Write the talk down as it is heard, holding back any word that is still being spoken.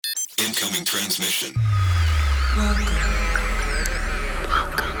Incoming transmission.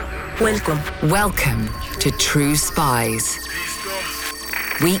 Welcome to True Spies.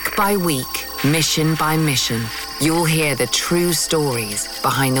 Week by week, mission by mission, you'll hear the true stories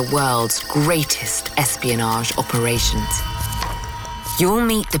behind the world's greatest espionage operations. You'll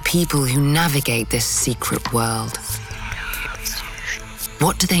meet the people who navigate this secret world.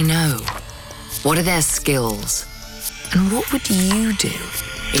 What do they know? What are their skills? And what would you do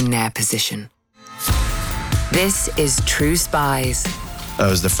in their position? This is True Spies. I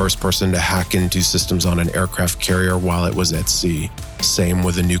was the first person to hack into systems on an aircraft carrier while it was at sea. Same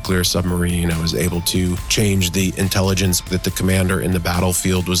with a nuclear submarine. I was able to change the intelligence that the commander in the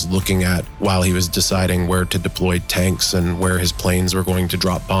battlefield was looking at while he was deciding where to deploy tanks and where his planes were going to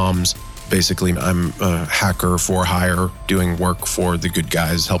drop bombs. Basically, I'm a hacker for hire, doing work for the good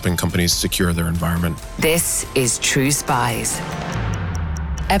guys, helping companies secure their environment. This is True Spies.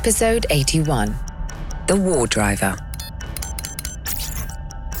 Episode 81, The War Driver.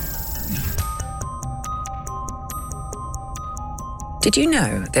 Did you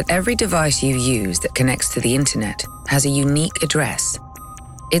know that every device you use that connects to the internet has a unique address?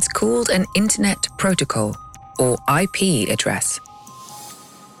 It's called an Internet Protocol, or IP address.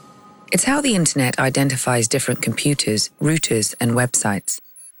 It's how the internet identifies different computers, routers, and websites.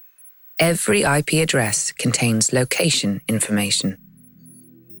 Every IP address contains location information.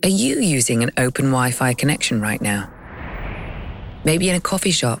 Are you using an open Wi-Fi connection right now? Maybe in a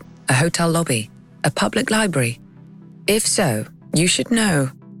coffee shop, a hotel lobby, a public library? If so, you should know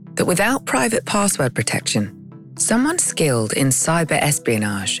that without private password protection, someone skilled in cyber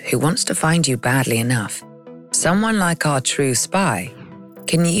espionage who wants to find you badly enough, someone like our true spy,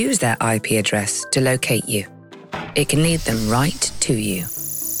 can use their IP address to locate you. It can lead them right to you.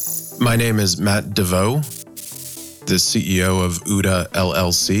 My name is Matt DeVoe, the CEO of UDA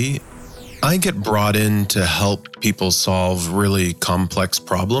LLC. I get brought in to help people solve really complex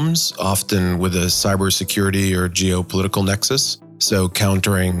problems, often with a cybersecurity or geopolitical nexus. So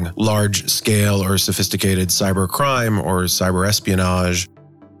countering large-scale or sophisticated cybercrime or cyber espionage.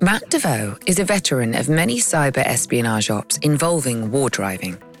 Matt DeVoe is a veteran of many cyber espionage ops involving war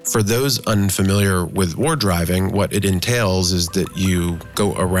driving. For those unfamiliar with war driving, what it entails is that you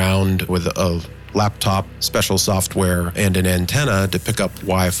go around with a laptop, special software, and an antenna to pick up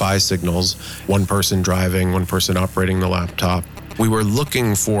Wi-Fi signals. One person driving, one person operating the laptop. We were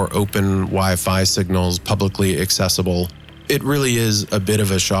looking for open Wi-Fi signals, publicly accessible. It really is a bit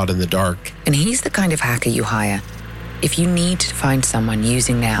of a shot in the dark. And he's the kind of hacker you hire if you need to find someone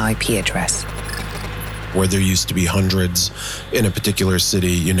using their IP address. Where there used to be hundreds in a particular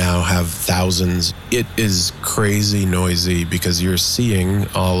city, you now have thousands. It is crazy noisy because you're seeing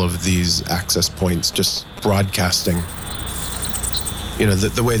all of these access points just broadcasting. You know,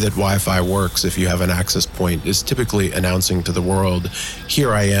 the way that Wi-Fi works, if you have an access point, is typically announcing to the world,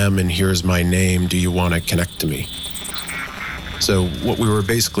 here I am and here's my name, do you want to connect to me? So what we were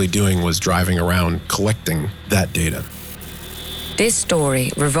basically doing was driving around collecting that data. This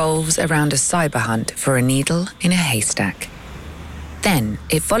story revolves around a cyber hunt for a needle in a haystack. Then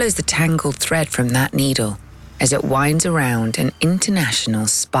it follows the tangled thread from that needle as it winds around an international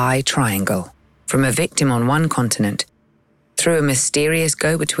spy triangle from a victim on one continent, through a mysterious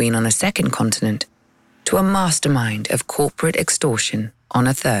go-between on a second continent, to a mastermind of corporate extortion on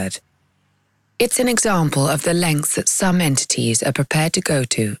a third. It's an example of the lengths that some entities are prepared to go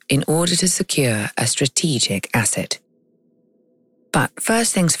to in order to secure a strategic asset. But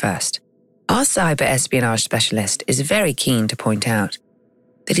first things first, our cyber espionage specialist is very keen to point out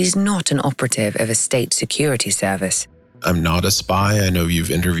that he's not an operative of a state security service. I'm not a spy. I know you've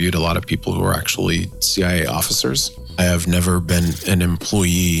interviewed a lot of people who are actually CIA officers. I have never been an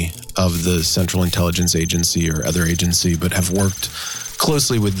employee of the Central Intelligence Agency or other agency, but have worked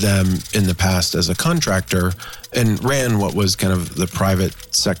closely with them in the past as a contractor and ran what was kind of the private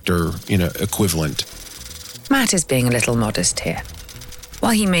sector, equivalent. Matt is being a little modest here.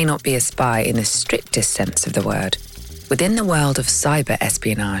 While he may not be a spy in the strictest sense of the word, within the world of cyber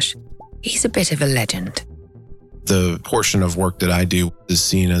espionage, he's a bit of a legend. The portion of work that I do is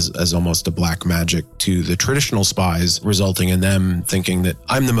seen as almost a black magic to the traditional spies, resulting in them thinking that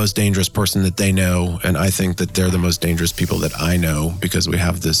I'm the most dangerous person that they know, and I think that they're the most dangerous people that I know because we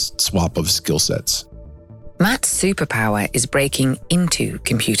have this swap of skill sets. Matt's superpower is breaking into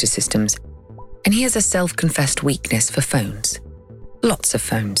computer systems, and he has a self-confessed weakness for phones. Lots of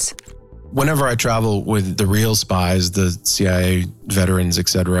phones. Whenever I travel with the real spies, the CIA veterans,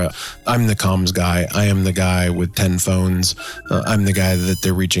 etc., I'm the comms guy. I am the guy with 10 phones. I'm the guy that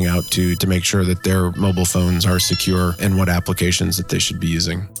they're reaching out to make sure that their mobile phones are secure and what applications that they should be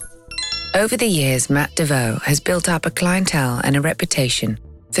using. Over the years, Matt DeVoe has built up a clientele and a reputation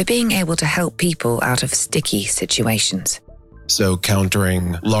for being able to help people out of sticky situations. So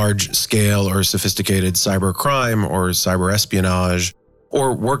countering large-scale or sophisticated cybercrime or cyber espionage,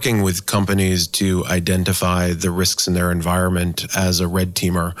 or working with companies to identify the risks in their environment as a red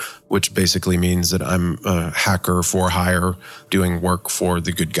teamer, which basically means that I'm a hacker for hire, doing work for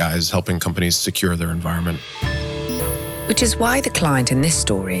the good guys, helping companies secure their environment. Which is why the client in this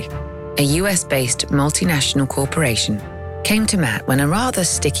story, a US-based multinational corporation, came to Matt when a rather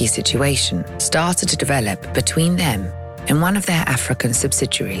sticky situation started to develop between them and one of their African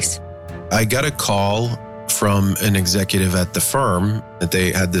subsidiaries. I got a call from an executive at the firm that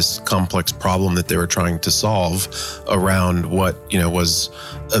they had this complex problem that they were trying to solve around what, was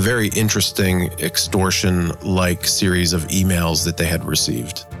a very interesting extortion-like series of emails that they had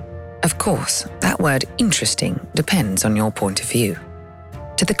received. Of course, that word interesting depends on your point of view.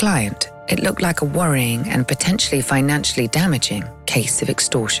 To the client, it looked like a worrying and potentially financially damaging case of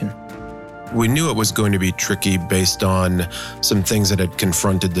extortion. We knew it was going to be tricky based on some things that had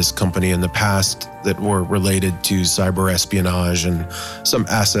confronted this company in the past that were related to cyber espionage and some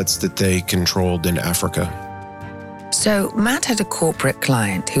assets that they controlled in Africa. So Matt had a corporate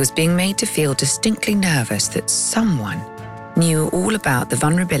client who was being made to feel distinctly nervous that someone knew all about the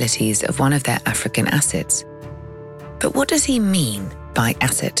vulnerabilities of one of their African assets. But what does he mean by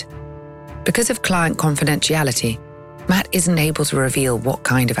asset? Because of client confidentiality, Matt isn't able to reveal what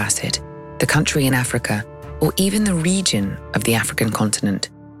kind of asset, the country in Africa, or even the region of the African continent.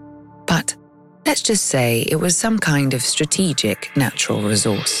 But let's just say it was some kind of strategic natural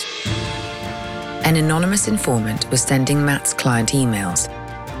resource. An anonymous informant was sending Matt's client emails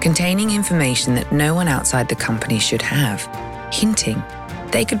containing information that no one outside the company should have, hinting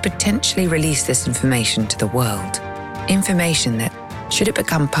they could potentially release this information to the world. Information that, should it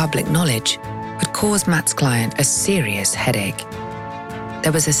become public knowledge, would cause Matt's client a serious headache.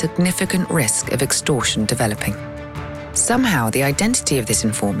 There was a significant risk of extortion developing. Somehow, the identity of this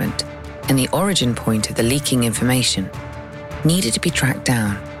informant and the origin point of the leaking information needed to be tracked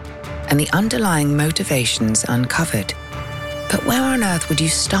down and the underlying motivations uncovered. But where on earth would you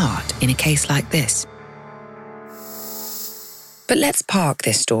start in a case like this? But let's park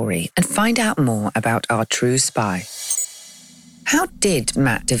this story and find out more about our true spy. How did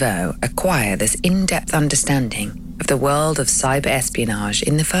Matt DeVoe acquire this in-depth understanding of the world of cyber espionage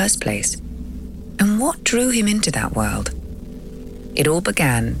in the first place? And what drew him into that world? It all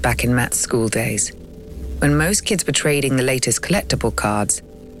began back in Matt's school days. When most kids were trading the latest collectible cards,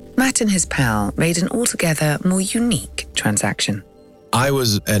 Matt and his pal made an altogether more unique transaction. I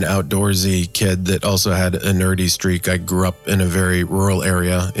was an outdoorsy kid that also had a nerdy streak. I grew up in a very rural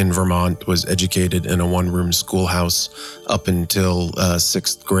area in Vermont, was educated in a one-room schoolhouse up until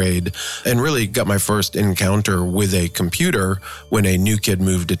 6th grade, and really got my first encounter with a computer when a new kid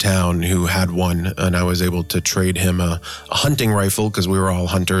moved to town who had one, and I was able to trade him a hunting rifle because we were all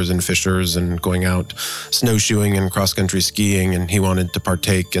hunters and fishers and going out snowshoeing and cross-country skiing, and he wanted to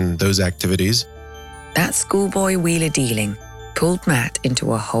partake in those activities. That schoolboy wheeler dealing pulled Matt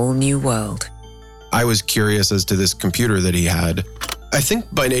into a whole new world. I was curious as to this computer that he had. I think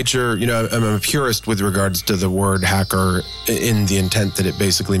by nature, I'm a purist with regards to the word hacker in the intent that it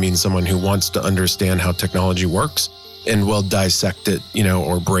basically means someone who wants to understand how technology works and will dissect it,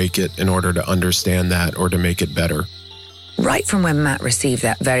 or break it in order to understand that or to make it better. Right from when Matt received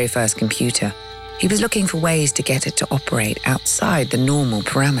that very first computer, he was looking for ways to get it to operate outside the normal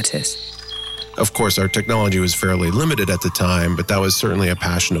parameters. Of course, our technology was fairly limited at the time, but that was certainly a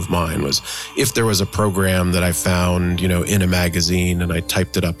passion of mine, was if there was a program that I found, in a magazine and I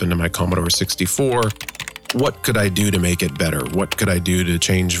typed it up into my Commodore 64, what could I do to make it better? What could I do to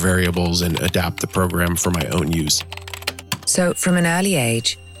change variables and adapt the program for my own use? So from an early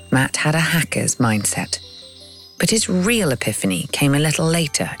age, Matt had a hacker's mindset. But his real epiphany came a little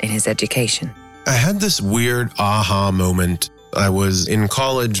later in his education. I had this weird aha moment. I was in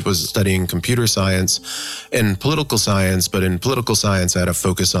college, was studying computer science and political science, but in political science, I had a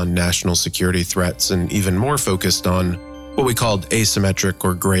focus on national security threats and even more focused on what we called asymmetric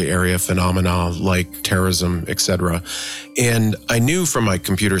or gray area phenomena like terrorism, etc. And I knew from my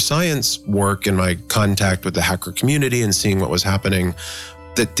computer science work and my contact with the hacker community and seeing what was happening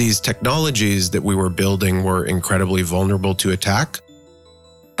that these technologies that we were building were incredibly vulnerable to attack.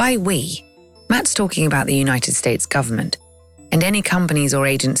 By we, Matt's talking about the United States government and any companies or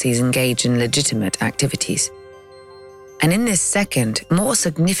agencies engaged in legitimate activities. And in this second, more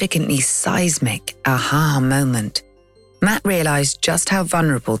significantly seismic aha moment, Matt realized just how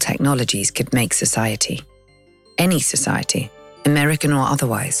vulnerable technologies could make society. Any society, American or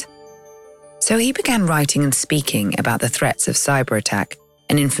otherwise. So he began writing and speaking about the threats of cyber attack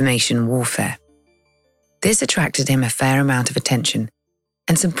and information warfare. This attracted him a fair amount of attention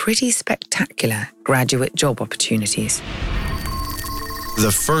and some pretty spectacular graduate job opportunities.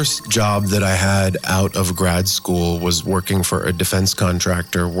 The first job that I had out of grad school was working for a defense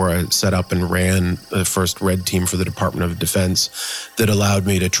contractor where I set up and ran the first red team for the Department of Defense that allowed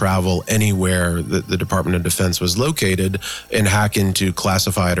me to travel anywhere that the Department of Defense was located and hack into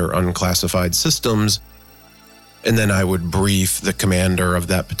classified or unclassified systems. And then I would brief the commander of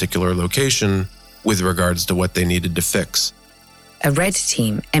that particular location with regards to what they needed to fix. A red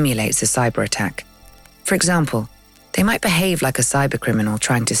team emulates a cyber attack. For example, they might behave like a cybercriminal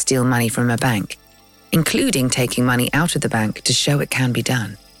trying to steal money from a bank, including taking money out of the bank to show it can be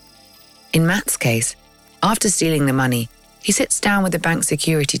done. In Matt's case, after stealing the money, he sits down with the bank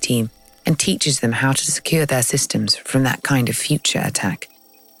security team and teaches them how to secure their systems from that kind of future attack,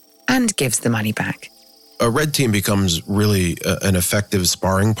 and gives the money back. A red team becomes really an effective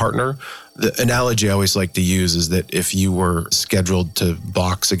sparring partner. The analogy I always like to use is that if you were scheduled to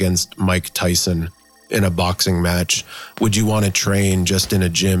box against Mike Tyson in a boxing match, would you want to train just in a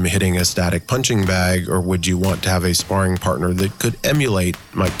gym hitting a static punching bag, or would you want to have a sparring partner that could emulate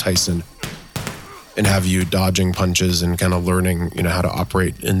Mike Tyson and have you dodging punches and kind of learning, how to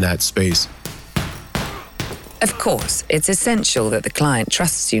operate in that space? Of course, it's essential that the client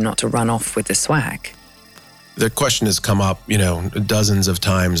trusts you not to run off with the swag. The question has come up, dozens of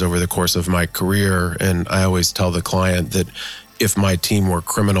times over the course of my career, and I always tell the client that if my team were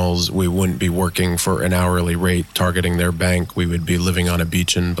criminals, we wouldn't be working for an hourly rate targeting their bank. We would be living on a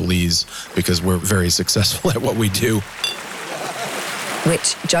beach in Belize because we're very successful at what we do.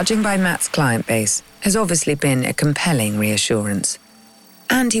 Which, judging by Matt's client base, has obviously been a compelling reassurance.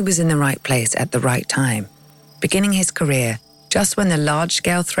 And he was in the right place at the right time, beginning his career just when the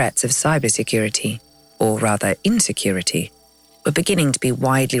large-scale threats of cybersecurity, or rather insecurity, were beginning to be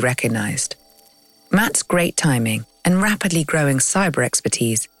widely recognized. Matt's great timing and rapidly growing cyber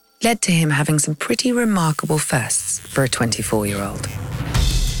expertise led to him having some pretty remarkable firsts for a 24-year-old.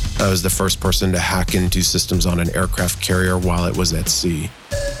 I was the first person to hack into systems on an aircraft carrier while it was at sea.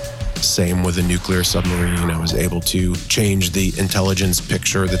 Same with a nuclear submarine. I was able to change the intelligence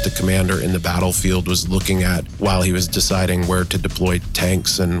picture that the commander in the battlefield was looking at while he was deciding where to deploy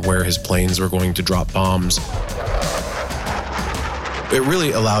tanks and where his planes were going to drop bombs. It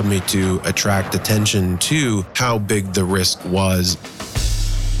really allowed me to attract attention to how big the risk was.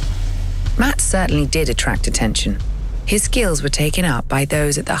 Matt certainly did attract attention. His skills were taken up by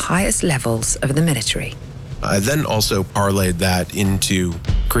those at the highest levels of the military. I then also parlayed that into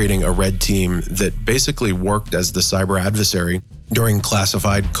creating a red team that basically worked as the cyber adversary during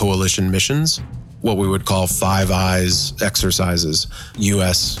classified coalition missions, what we would call Five Eyes exercises: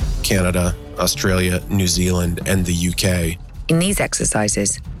 US, Canada, Australia, New Zealand, and the UK. In these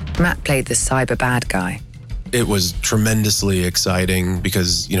exercises, Matt played the cyber bad guy. It was tremendously exciting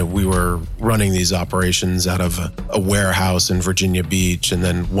because, we were running these operations out of a warehouse in Virginia Beach. And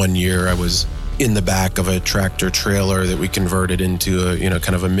then one year I was in the back of a tractor trailer that we converted into a,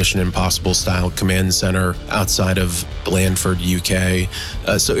 kind of a Mission Impossible style command center outside of Blandford, UK.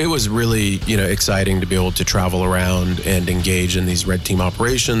 So it was really, exciting to be able to travel around and engage in these red team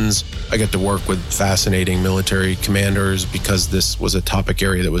operations. I got to work with fascinating military commanders because this was a topic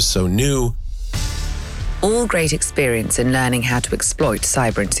area that was so new. All great experience in learning how to exploit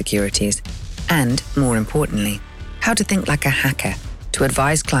cyber insecurities and, more importantly, how to think like a hacker to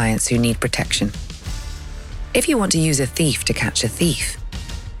advise clients who need protection. If you want to use a thief to catch a thief,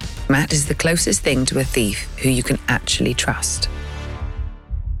 Matt is the closest thing to a thief who you can actually trust.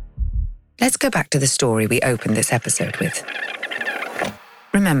 Let's go back to the story we opened this episode with.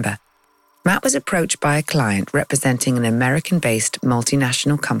 Remember, Matt was approached by a client representing an American-based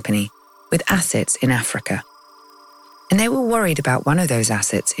multinational company with assets in Africa. And they were worried about one of those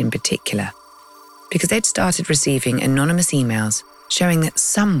assets in particular, because they'd started receiving anonymous emails showing that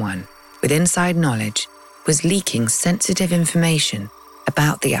someone with inside knowledge was leaking sensitive information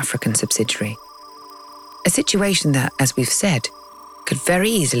about the African subsidiary. A situation that, as we've said, could very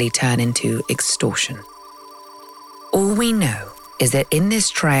easily turn into extortion. All we know is that in this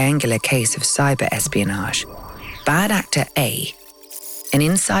triangular case of cyber espionage, bad actor A, an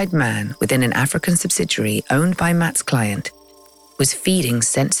inside man within an African subsidiary owned by Matt's client, was feeding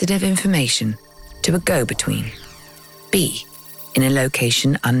sensitive information to a go-between, B, in a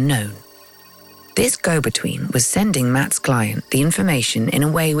location unknown. This go-between was sending Matt's client the information in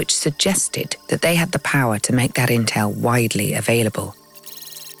a way which suggested that they had the power to make that intel widely available.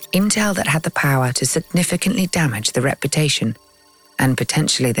 Intel that had the power to significantly damage the reputation and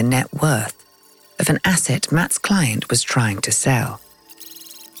potentially the net worth of an asset Matt's client was trying to sell.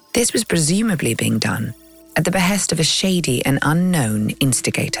 This was presumably being done at the behest of a shady and unknown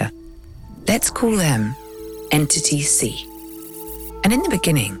instigator. Let's call them Entity C. And in the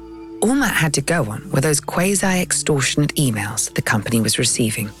beginning, all Matt had to go on were those quasi-extortionate emails the company was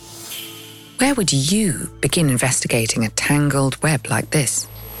receiving. Where would you begin investigating a tangled web like this?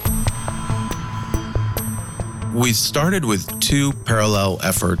 We started with two parallel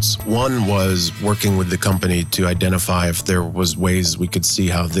efforts. One was working with the company to identify if there was ways we could see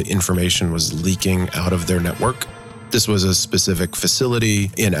how the information was leaking out of their network. This was a specific facility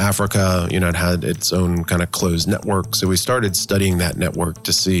in Africa. It had its own kind of closed network. So we started studying that network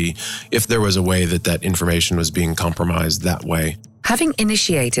to see if there was a way that information was being compromised that way. Having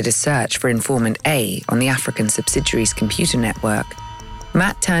initiated a search for informant A on the African subsidiary's computer network,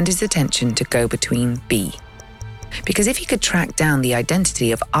 Matt turned his attention to go-between B. Because if he could track down the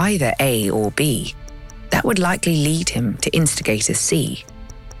identity of either A or B, that would likely lead him to instigator C.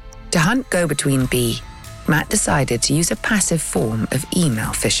 To hunt go-between B, Matt decided to use a passive form of email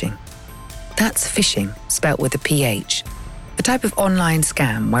phishing. That's phishing, spelt with a PH, a type of online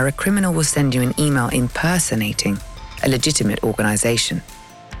scam where a criminal will send you an email impersonating a legitimate organization,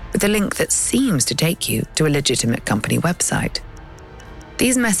 with a link that seems to take you to a legitimate company website.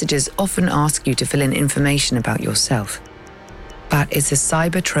 These messages often ask you to fill in information about yourself, but it's a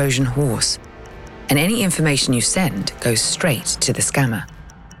cyber Trojan horse, and any information you send goes straight to the scammer.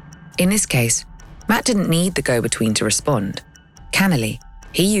 In this case, Matt didn't need the go-between to respond. Cannily,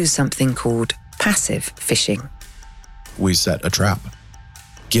 he used something called passive phishing. We set a trap.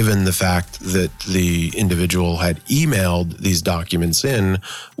 Given the fact that the individual had emailed these documents in,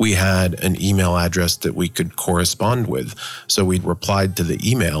 we had an email address that we could correspond with. So we replied to the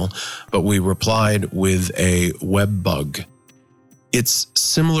email, but we replied with a web bug. It's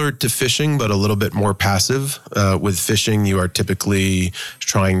similar to phishing, but a little bit more passive. With phishing, you are typically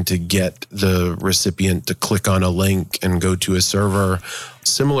trying to get the recipient to click on a link and go to a server.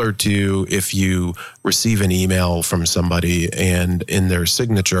 Similar to if you receive an email from somebody and in their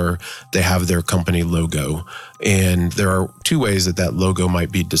signature, they have their company logo. And there are two ways that logo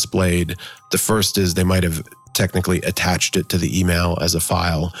might be displayed. The first is they might have technically attached it to the email as a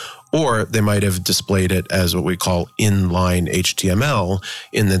file, or they might have displayed it as what we call inline HTML,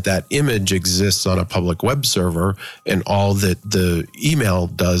 in that image exists on a public web server, and all that the email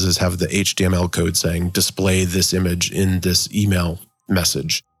does is have the HTML code saying, display this image in this email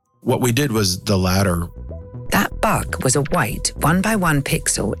message. What we did was the latter. That bug was a white 1x1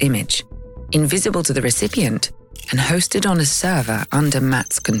 pixel image, invisible to the recipient and hosted on a server under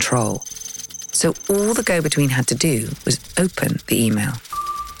Matt's control. So all the go-between had to do was open the email.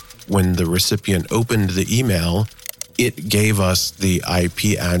 When the recipient opened the email, it gave us the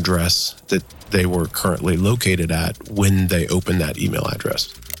IP address that they were currently located at when they opened that email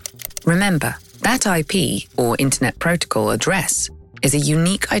address. Remember, that IP, or Internet Protocol address, is a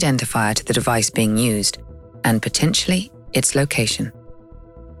unique identifier to the device being used, and potentially its location.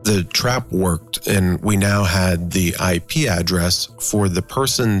 The trap worked, and we now had the IP address for the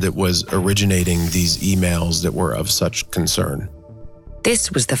person that was originating these emails that were of such concern.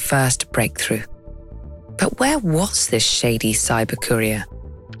 This was the first breakthrough. But where was this shady cyber courier?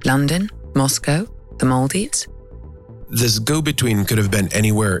 London? Moscow? The Maldives? This go-between could have been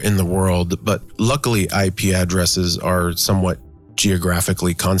anywhere in the world, but luckily IP addresses are somewhat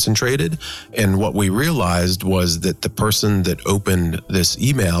geographically concentrated. And what we realized was that the person that opened this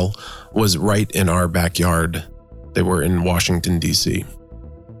email was right in our backyard. They were in Washington, D.C.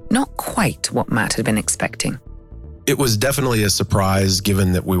 Not quite what Matt had been expecting. It was definitely a surprise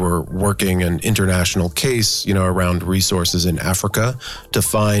given that we were working an international case, around resources in Africa, to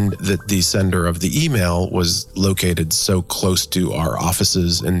find that the sender of the email was located so close to our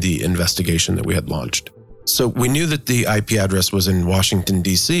offices in the investigation that we had launched. So we knew that the IP address was in Washington,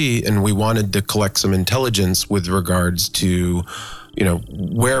 D.C., and we wanted to collect some intelligence with regards to,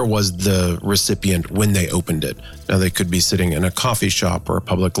 where was the recipient when they opened it. Now, they could be sitting in a coffee shop or a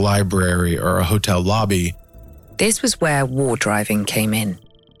public library or a hotel lobby. This was where war driving came in.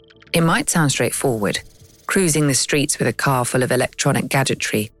 It might sound straightforward, cruising the streets with a car full of electronic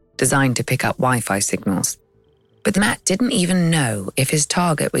gadgetry designed to pick up Wi-Fi signals. But Matt didn't even know if his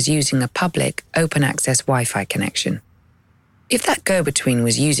target was using a public, open-access Wi-Fi connection. If that go-between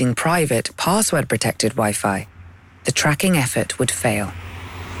was using private, password-protected Wi-Fi, the tracking effort would fail.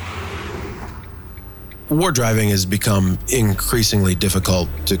 War driving has become increasingly difficult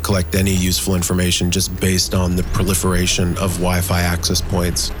to collect any useful information just based on the proliferation of Wi-Fi access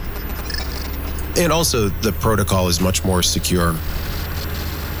points. And also, the protocol is much more secure.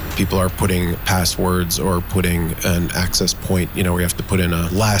 people are putting passwords or putting an access point, where you have to put in a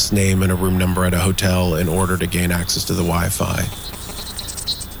last name and a room number at a hotel in order to gain access to the Wi-Fi.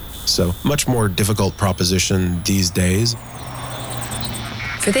 So much more difficult proposition these days.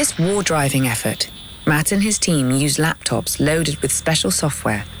 For this war-driving effort, Matt and his team used laptops loaded with special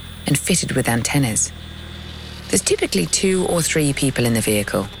software and fitted with antennas. There's typically 2 or 3 people in the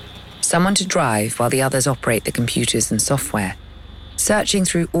vehicle, someone to drive while the others operate the computers and software, searching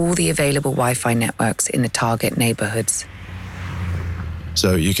through all the available Wi-Fi networks in the target neighborhoods.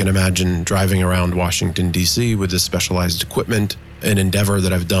 So you can imagine driving around Washington, D.C. with this specialized equipment, an endeavor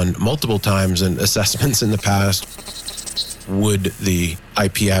that I've done multiple times in assessments in the past. Would the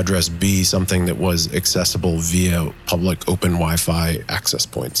IP address be something that was accessible via public open Wi-Fi access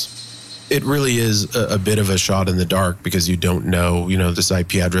points? It really is a bit of a shot in the dark because you don't know, this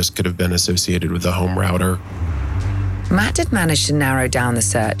IP address could have been associated with a home router. Matt had managed to narrow down the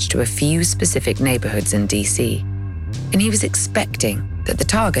search to a few specific neighborhoods in DC, and he was expecting that the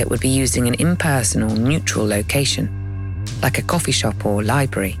target would be using an impersonal, neutral location, like a coffee shop or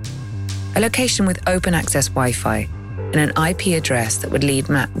library, a location with open access Wi-Fi and an IP address that would lead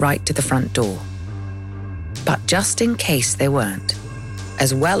Matt right to the front door. But just in case they weren't,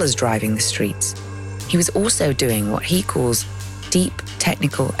 as well as driving the streets, he was also doing what he calls deep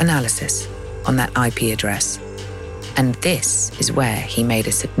technical analysis on that IP address. And this is where he made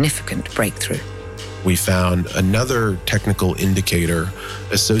a significant breakthrough. We found another technical indicator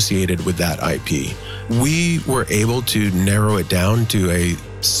associated with that IP. We were able to narrow it down to a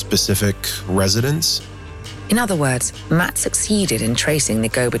specific residence. In other words, Matt succeeded in tracing the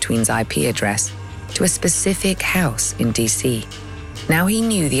go-between's IP address to a specific house in DC. Now he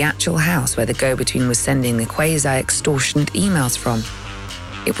knew the actual house where the go-between was sending the quasi-extortionate emails from.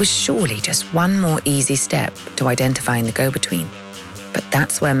 It was surely just one more easy step to identifying the go-between. But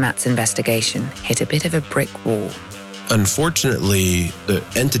that's where Matt's investigation hit a bit of a brick wall. Unfortunately, the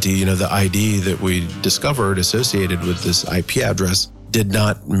entity, the ID that we discovered associated with this IP address did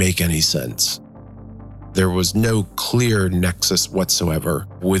not make any sense. There was no clear nexus whatsoever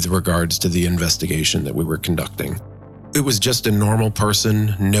with regards to the investigation that we were conducting. It was just a normal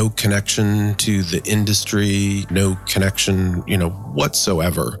person, no connection to the industry, no connection,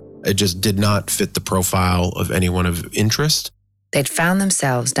 whatsoever. It just did not fit the profile of anyone of interest. They'd found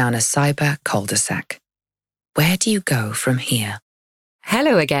themselves down a cyber cul-de-sac. Where do you go from here?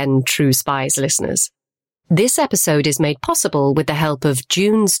 Hello again, True Spies listeners. This episode is made possible with the help of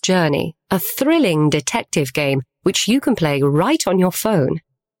June's Journey, a thrilling detective game which you can play right on your phone.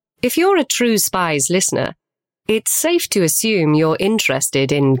 If you're a True Spies listener, it's safe to assume you're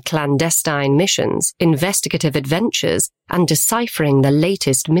interested in clandestine missions, investigative adventures, and deciphering the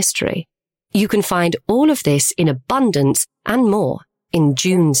latest mystery. You can find all of this in abundance and more in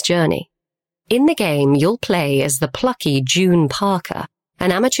June's Journey. In the game, you'll play as the plucky June Parker,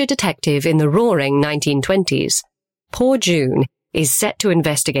 an amateur detective in the roaring 1920s. Poor June is set to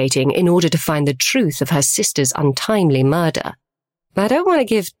investigating in order to find the truth of her sister's untimely murder. I don't want to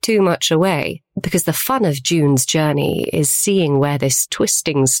give too much away, because the fun of June's Journey is seeing where this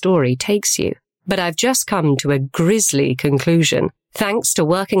twisting story takes you. But I've just come to a grisly conclusion, thanks to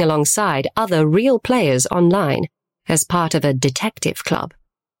working alongside other real players online as part of a detective club.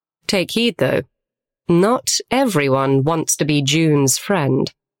 Take heed, though. Not everyone wants to be June's friend.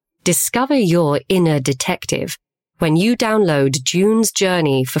 Discover your inner detective when you download June's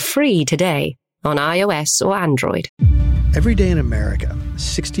Journey for free today on iOS or Android. Every day in America,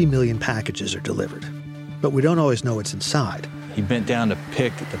 60 million packages are delivered, but we don't always know what's inside. He bent down to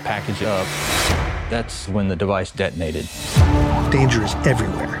pick the package up. That's when the device detonated. Danger is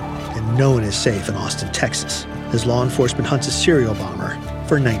everywhere, and no one is safe in Austin, Texas, as law enforcement hunts a serial bomber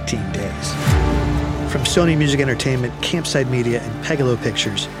for 19 days. From Sony Music Entertainment, Campside Media, and Pegalo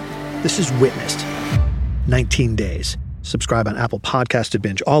Pictures, this is Witnessed. 19 Days. Subscribe on Apple Podcasts to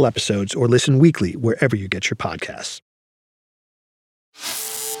binge all episodes or listen weekly wherever you get your podcasts.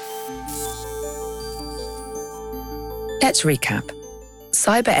 Let's recap.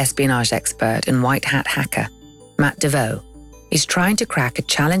 Cyber espionage expert and white hat hacker Matt DeVoe is trying to crack a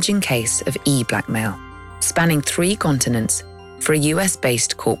challenging case of e-blackmail, spanning 3 continents for a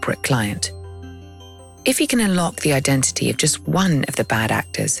US-based corporate client. If he can unlock the identity of just one of the bad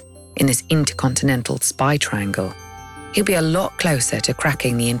actors in this intercontinental spy triangle, he'll be a lot closer to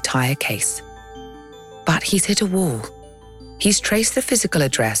cracking the entire case. But he's hit a wall. He's traced the physical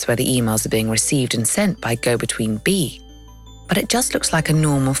address where the emails are being received and sent by go-between B, but it just looks like a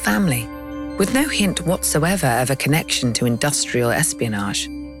normal family, with no hint whatsoever of a connection to industrial espionage.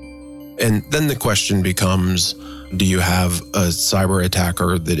 And then the question becomes, Do you have a cyber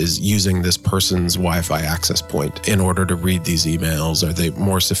attacker that is using this person's Wi-Fi access point in order to read these emails? Are they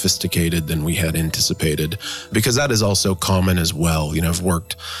more sophisticated than we had anticipated? Because that is also common as well. I've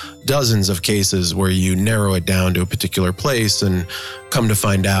worked dozens of cases where you narrow it down to a particular place and come to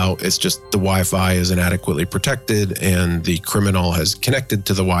find out it's just the Wi-Fi is inadequately protected and the criminal has connected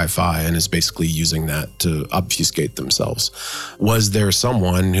to the Wi-Fi and is basically using that to obfuscate themselves. Was there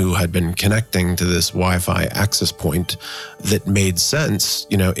someone who had been connecting to this Wi-Fi access point that made sense,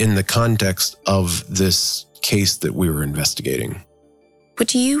 in the context of this case that we were investigating?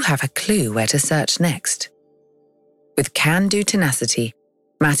 Would you have a clue where to search next? With can-do tenacity,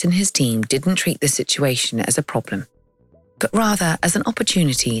 Matt and his team didn't treat the situation as a problem, but rather as an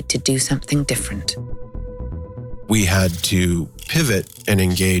opportunity to do something different. We had to pivot and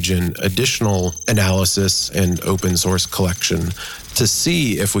engage in additional analysis and open source collection to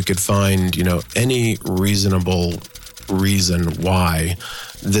see if we could find, any reasonable reason why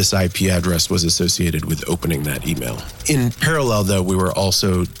this IP address was associated with opening that email. In parallel, though, we were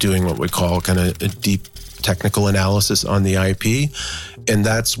also doing what we call kind of a deep technical analysis on the IP. And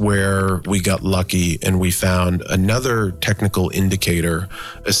that's where we got lucky and we found another technical indicator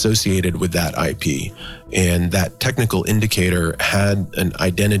associated with that IP. And that technical indicator had an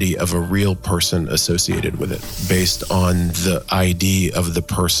identity of a real person associated with it based on the ID of the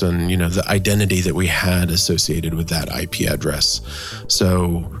person, the identity that we had associated with that IP address.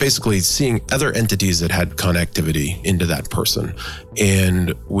 So basically seeing other entities that had connectivity into that person.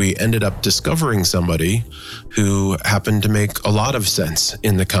 And we ended up discovering somebody who happened to make a lot of sense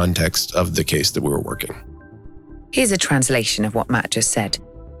in the context of the case that we were working. Here's a translation of what Matt just said.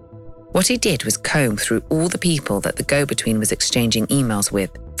 What he did was comb through all the people that the go-between was exchanging emails with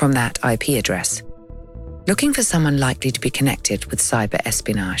from that IP address, looking for someone likely to be connected with cyber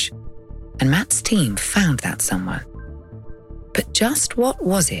espionage. And Matt's team found that someone. But just what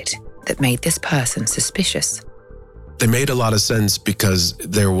was it that made this person suspicious? They made a lot of sense because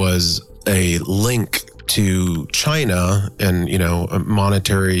there was a link to China and,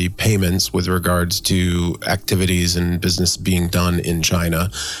 monetary payments with regards to activities and business being done in China.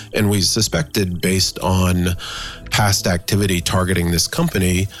 And we suspected, based on past activity targeting this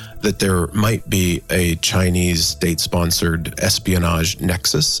company, that there might be a Chinese state-sponsored espionage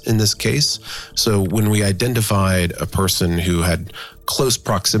nexus in this case. So when we identified a person who had close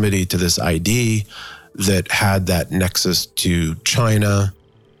proximity to this ID that had that nexus to China.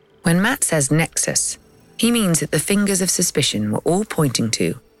 When Matt says nexus, he means that the fingers of suspicion were all pointing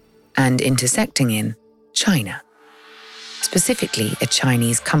to and intersecting in China, specifically a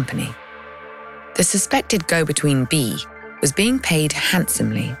Chinese company. The suspected go-between B was being paid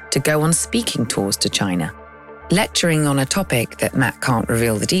handsomely to go on speaking tours to China, lecturing on a topic that Matt can't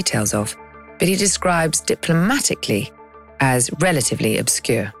reveal the details of, but he describes diplomatically as relatively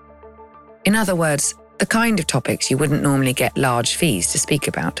obscure. In other words, the kind of topics you wouldn't normally get large fees to speak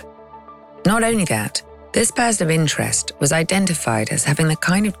about. Not only that, this person of interest was identified as having the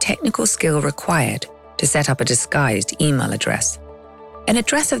kind of technical skill required to set up a disguised email address, an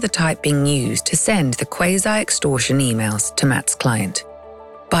address of the type being used to send the quasi-extortion emails to Matt's client.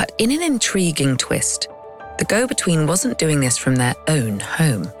 But in an intriguing twist, the go-between wasn't doing this from their own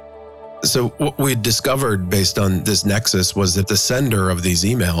home. So what we discovered based on this nexus was that the sender of these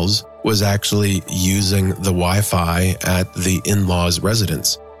emails was actually using the Wi-Fi at the in-laws'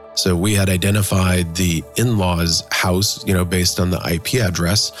 residence. So we had identified the in-laws' house, based on the IP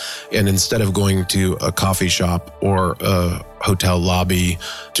address. And instead of going to a coffee shop or a hotel lobby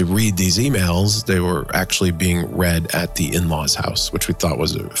to read these emails, they were actually being read at the in-laws' house, which we thought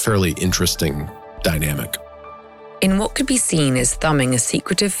was a fairly interesting dynamic. In what could be seen as thumbing a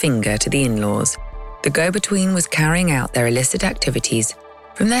secretive finger to the in-laws, the go-between was carrying out their illicit activities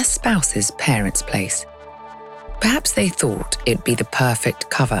from their spouse's parents' place. Perhaps they thought it'd be the perfect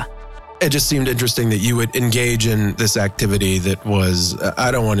cover. It just seemed interesting that you would engage in this activity that was,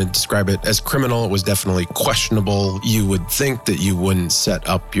 I don't want to describe it as criminal. It was definitely questionable. You would think that you wouldn't set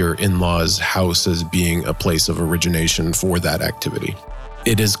up your in-laws' house as being a place of origination for that activity.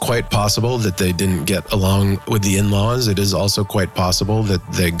 It is quite possible that they didn't get along with the in-laws. It is also quite possible that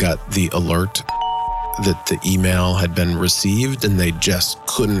they got the alert that the email had been received and they just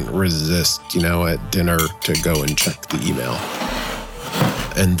couldn't resist, at dinner to go and check the email.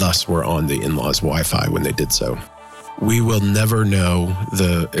 And thus were on the in-laws' Wi-Fi when they did so. We will never know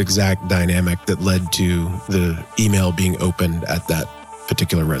the exact dynamic that led to the email being opened at that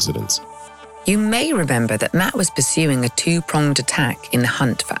particular residence. You may remember that Matt was pursuing a two-pronged attack in the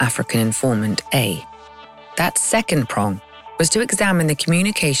hunt for African informant A. That second prong was to examine the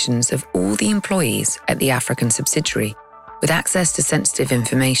communications of all the employees at the African subsidiary with access to sensitive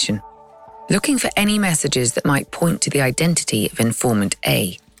information, looking for any messages that might point to the identity of informant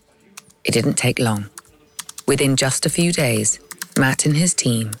A. It didn't take long. Within just a few days, Matt and his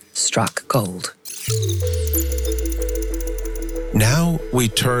team struck gold. Now we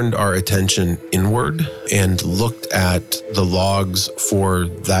turned our attention inward and looked at the logs for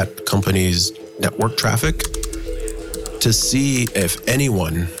that company's network traffic to see if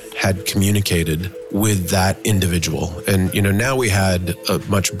anyone had communicated with that individual. And, now we had a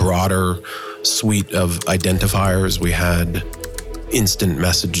much broader suite of identifiers. We had instant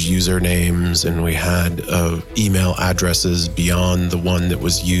message usernames, and we had email addresses beyond the one that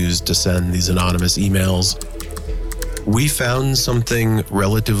was used to send these anonymous emails. We found something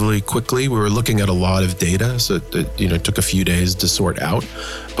relatively quickly. We were looking at a lot of data, so it took a few days to sort out.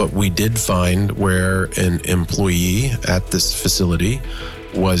 But we did find where an employee at this facility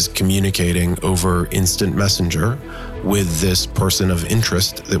was communicating over instant messenger with this person of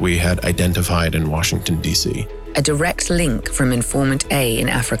interest that we had identified in Washington, D.C. A direct link from informant A in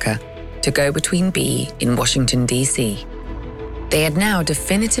Africa to go-between B in Washington, D.C. They had now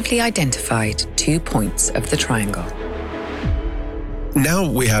definitively identified 2 points of the triangle. Now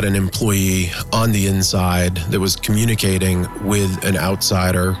we had an employee on the inside that was communicating with an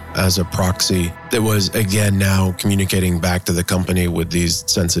outsider as a proxy that was, again, now communicating back to the company with these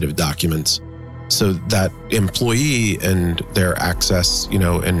sensitive documents. So that employee and their access,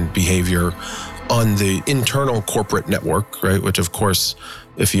 and behavior on the internal corporate network, right, which of course,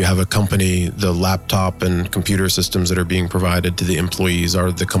 if you have a company, the laptop and computer systems that are being provided to the employees are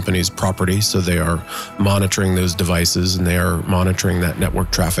the company's property. So they are monitoring those devices and they are monitoring that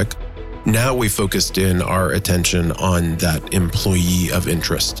network traffic. Now we focused in our attention on that employee of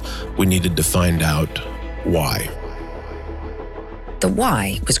interest. We needed to find out why. The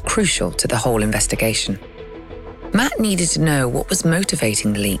why was crucial to the whole investigation. Matt needed to know what was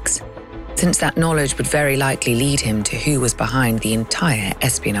motivating the leaks, since that knowledge would very likely lead him to who was behind the entire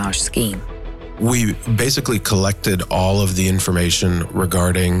espionage scheme. We basically collected all of the information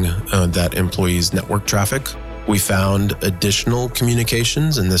regarding that employee's network traffic. We found additional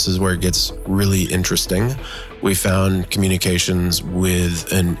communications, and this is where it gets really interesting. We found communications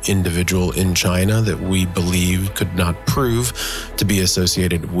with an individual in China that we believe could not prove to be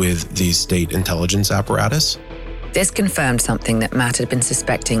associated with the state intelligence apparatus. This confirmed something that Matt had been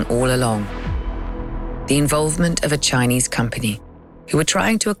suspecting all along: the involvement of a Chinese company who were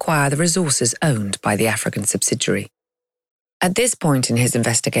trying to acquire the resources owned by the African subsidiary. At this point in his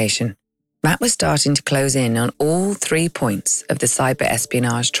investigation, Matt was starting to close in on all 3 points of the cyber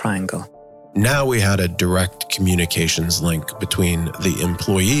espionage triangle. Now we had a direct communications link between the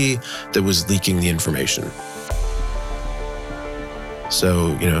employee that was leaking the information.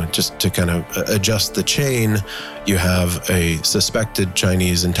 So, just to kind of adjust the chain, you have a suspected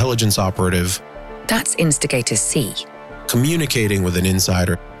Chinese intelligence operative. That's Instigator C. Communicating with an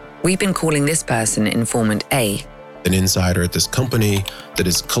insider. We've been calling this person Informant A. An insider at this company that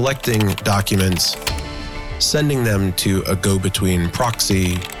is collecting documents, sending them to a go-between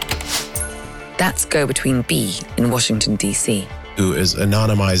proxy. That's go-between B in Washington, D.C. who is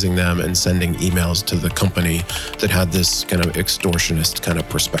anonymizing them and sending emails to the company that had this kind of extortionist kind of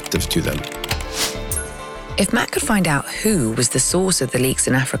perspective to them. If Matt could find out who was the source of the leaks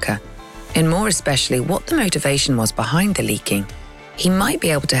in Africa, and more especially what the motivation was behind the leaking, he might be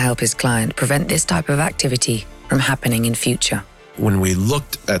able to help his client prevent this type of activity from happening in future. When we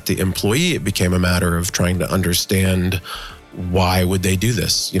looked at the employee, it became a matter of trying to understand why would they do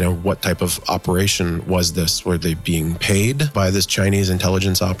this? What type of operation was this? Were they being paid by this Chinese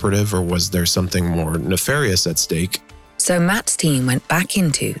intelligence operative, or was there something more nefarious at stake? So Matt's team went back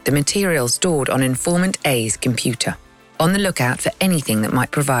into the material stored on Informant A's computer, on the lookout for anything that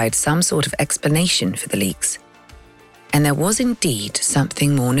might provide some sort of explanation for the leaks. And there was indeed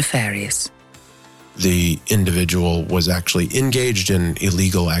something more nefarious. The individual was actually engaged in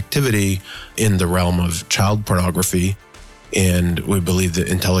illegal activity in the realm of child pornography. And we believe the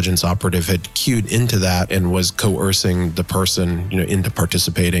intelligence operative had cued into that and was coercing the person, into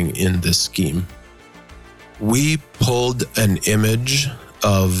participating in this scheme. We pulled an image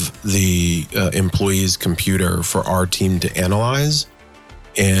of the employee's computer for our team to analyze.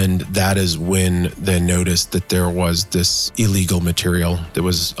 And that is when they noticed that there was this illegal material that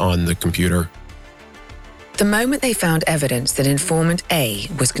was on the computer. The moment they found evidence that Informant A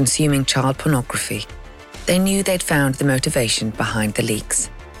was consuming child pornography, they knew they'd found the motivation behind the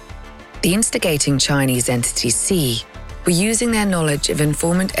leaks. The instigating Chinese entity C were using their knowledge of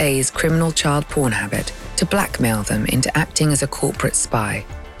Informant A's criminal child porn habit to blackmail them into acting as a corporate spy.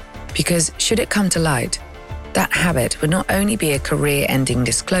 Because should it come to light, that habit would not only be a career-ending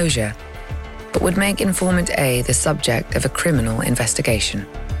disclosure, but would make Informant A the subject of a criminal investigation.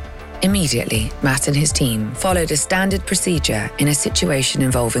 Immediately, Matt and his team followed a standard procedure in a situation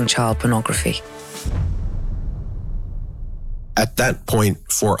involving child pornography. At that point,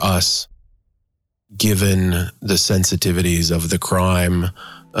 for us, given the sensitivities of the crime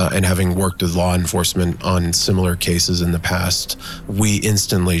and having worked with law enforcement on similar cases in the past, we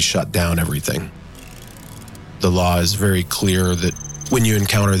instantly shut down everything. The law is very clear that when you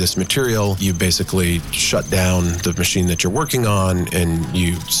encounter this material, you basically shut down the machine that you're working on and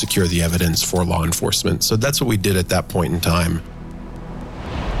you secure the evidence for law enforcement. So that's what we did at that point in time.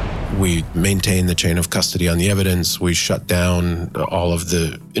 We maintained the chain of custody on the evidence. We shut down all of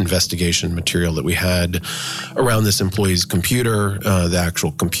the investigation material that we had around this employee's computer. The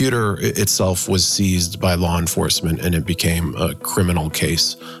actual computer itself was seized by law enforcement, and it became a criminal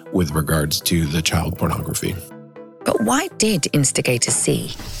case with regards to the child pornography. But why did Instigator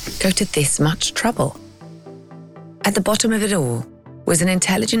C go to this much trouble? At the bottom of it all was an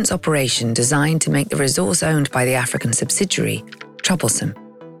intelligence operation designed to make the resource owned by the African subsidiary troublesome.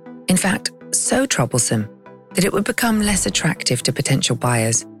 In fact, so troublesome that it would become less attractive to potential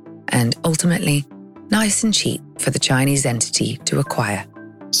buyers and ultimately nice and cheap for the Chinese entity to acquire.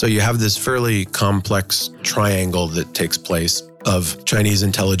 So you have this fairly complex triangle that takes place of Chinese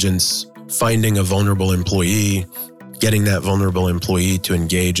intelligence finding a vulnerable employee, getting that vulnerable employee to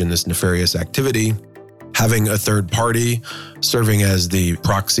engage in this nefarious activity, having a third party serving as the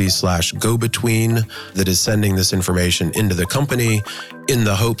proxy/go-between that is sending this information into the company in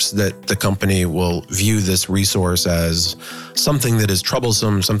the hopes that the company will view this resource as something that is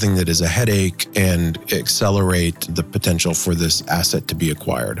troublesome, something that is a headache, and accelerate the potential for this asset to be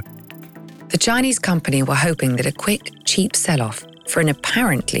acquired. The Chinese company were hoping that a quick, cheap sell-off for an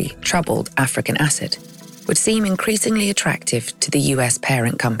apparently troubled African asset would seem increasingly attractive to the US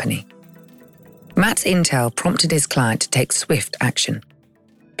parent company. Matt's intel prompted his client to take swift action,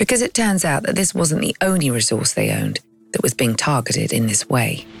 because it turns out that this wasn't the only resource they owned that was being targeted in this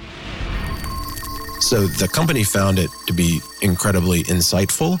way. So the company found it to be incredibly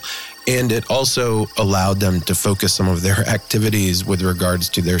insightful, and it also allowed them to focus some of their activities with regards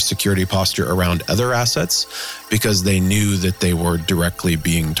to their security posture around other assets, because they knew that they were directly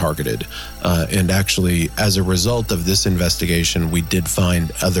being targeted. And actually, as a result of this investigation, we did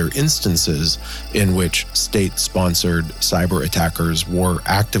find other instances in which state-sponsored cyber attackers were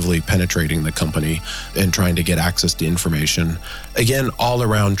actively penetrating the company and trying to get access to information. Again, all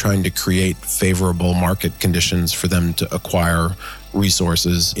around trying to create favorable market conditions for them to acquire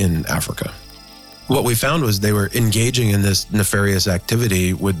resources in Africa. What we found was they were engaging in this nefarious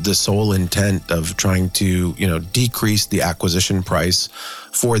activity with the sole intent of trying to, decrease the acquisition price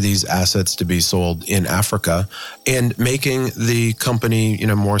for these assets to be sold in Africa and making the company,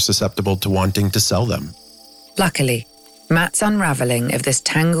 more susceptible to wanting to sell them. Luckily, Matt's unraveling of this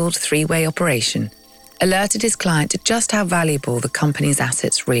tangled three-way operation alerted his client to just how valuable the company's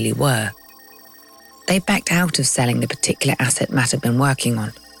assets really were. They backed out of selling the particular asset Matt had been working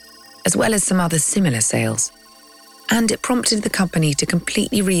on, as well as some other similar sales. And it prompted the company to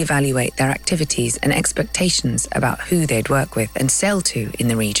completely reevaluate their activities and expectations about who they'd work with and sell to in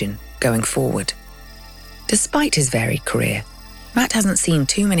the region going forward. Despite his varied career, Matt hasn't seen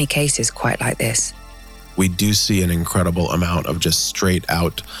too many cases quite like this. We do see an incredible amount of just straight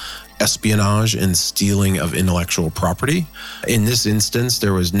out espionage and stealing of intellectual property. In this instance,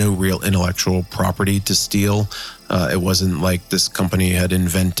 there was no real intellectual property to steal. It wasn't like this company had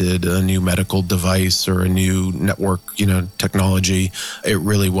invented a new medical device or a new network, technology. It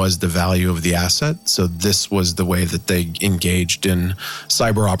really was the value of the asset. So this was the way that they engaged in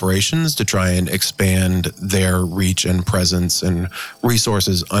cyber operations to try and expand their reach and presence and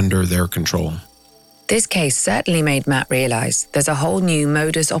resources under their control. This case certainly made Matt realize there's a whole new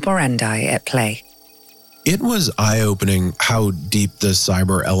modus operandi at play. It was eye-opening how deep the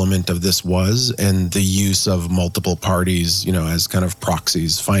cyber element of this was, and the use of multiple parties, as kind of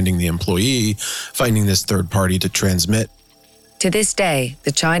proxies, finding the employee, finding this third party to transmit. To this day,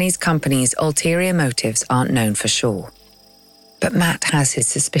 the Chinese company's ulterior motives aren't known for sure. But Matt has his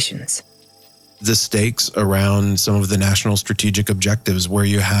suspicions. The stakes around some of the national strategic objectives, where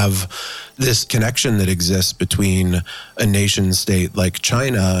you have this connection that exists between a nation state like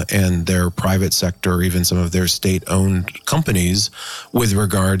China and their private sector, or even some of their state-owned companies, with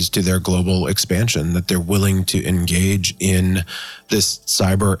regards to their global expansion, that they're willing to engage in this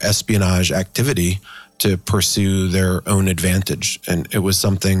cyber espionage activity to pursue their own advantage. And it was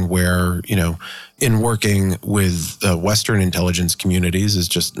something where, in working with Western intelligence communities is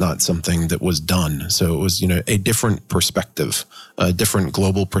just not something that was done. So it was, a different perspective, a different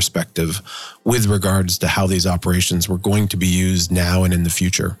global perspective with regards to how these operations were going to be used now and in the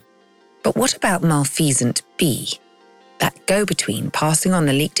future. But what about Malfeasant B? That go-between passing on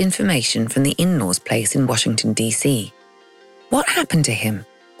the leaked information from the in-laws' place in Washington, D.C. What happened to him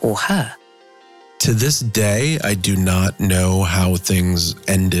or her? To this day, I do not know how things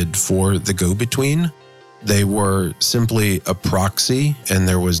ended for the go-between. They were simply a proxy, and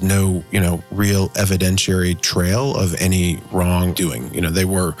there was no, real evidentiary trail of any wrongdoing. They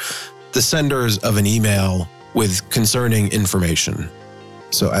were the senders of an email with concerning information.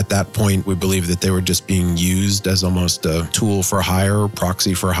 So at that point, we believe that they were just being used as almost a tool for hire,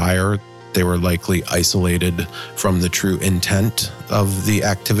 proxy for hire. They were likely isolated from the true intent of the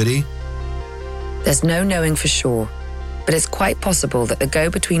activity. There's no knowing for sure, but it's quite possible that the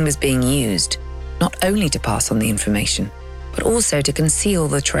go-between was being used not only to pass on the information, but also to conceal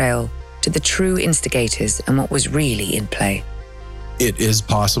the trail to the true instigators and what was really in play. It is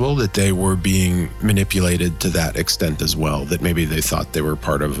possible that they were being manipulated to that extent as well, that maybe they thought they were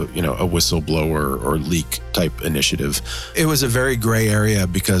part of, a whistleblower or leak type initiative. It was a very gray area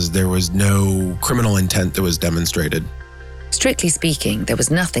because there was no criminal intent that was demonstrated. Strictly speaking, there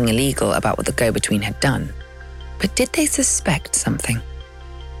was nothing illegal about what the go-between had done. But did they suspect something?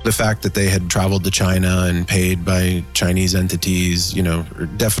 The fact that they had traveled to China and paid by Chinese entities,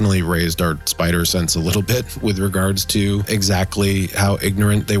 definitely raised our spider sense a little bit with regards to exactly how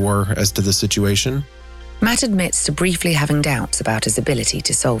ignorant they were as to the situation. Matt admits to briefly having doubts about his ability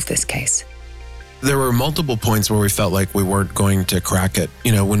to solve this case. There were multiple points where we felt like we weren't going to crack it.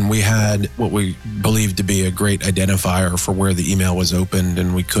 When we had what we believed to be a great identifier for where the email was opened,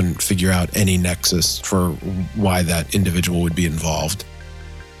 and we couldn't figure out any nexus for why that individual would be involved.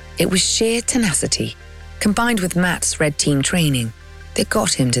 It was sheer tenacity, combined with Matt's red team training, that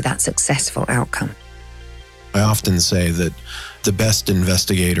got him to that successful outcome. I often say that the best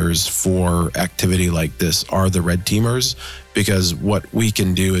investigators for activity like this are the red teamers, because what we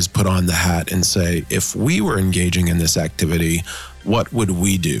can do is put on the hat and say, if we were engaging in this activity, what would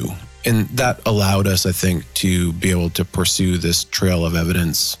we do? And that allowed us, I think, to be able to pursue this trail of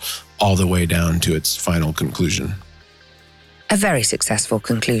evidence all the way down to its final conclusion. A very successful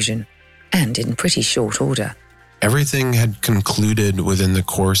conclusion, and in pretty short order. Everything had concluded within the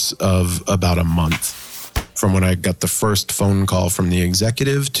course of about a month, from when I got the first phone call from the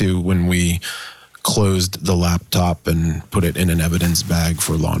executive to when we closed the laptop and put it in an evidence bag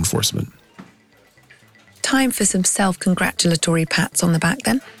for law enforcement. Time for some self-congratulatory pats on the back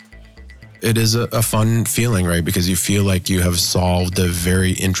then? It is a fun feeling, right? Because you feel like you have solved a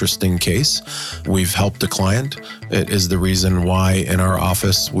very interesting case. We've helped a client. It is the reason why in our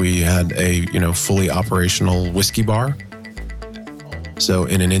office we had a, fully operational whiskey bar. So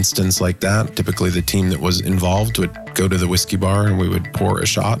in an instance like that, typically the team that was involved would go to the whiskey bar and we would pour a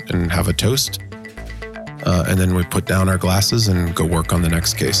shot and have a toast. And then we put down our glasses and go work on the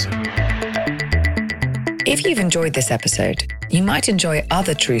next case. If you've enjoyed this episode, you might enjoy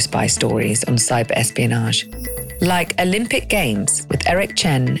other true spy stories on cyber espionage, like Olympic Games with Eric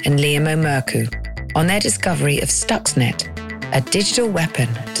Chen and Liam O'Murku on their discovery of Stuxnet, a digital weapon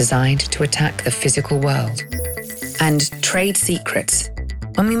designed to attack the physical world, and Trade Secrets,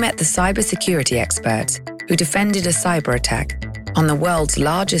 when we met the cybersecurity experts who defended a cyber attack on the world's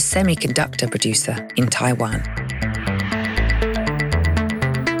largest semiconductor producer in Taiwan.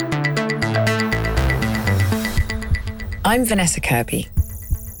 I'm Vanessa Kirby.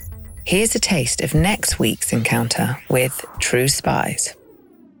 Here's a taste of next week's encounter with True Spies.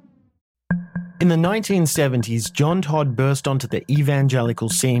 In the 1970s, John Todd burst onto the evangelical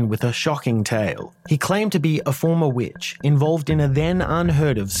scene with a shocking tale. He claimed to be a former witch involved in a then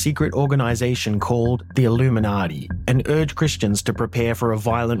unheard-of secret organization called the Illuminati and urged Christians to prepare for a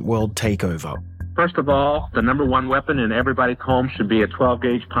violent world takeover. First of all, the number one weapon in everybody's home should be a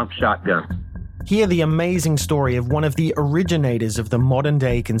 12-gauge pump shotgun. Hear the amazing story of one of the originators of the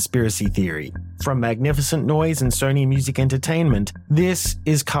modern-day conspiracy theory. From Magnificent Noise and Sony Music Entertainment, this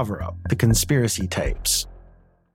is Cover Up, the Conspiracy Tapes.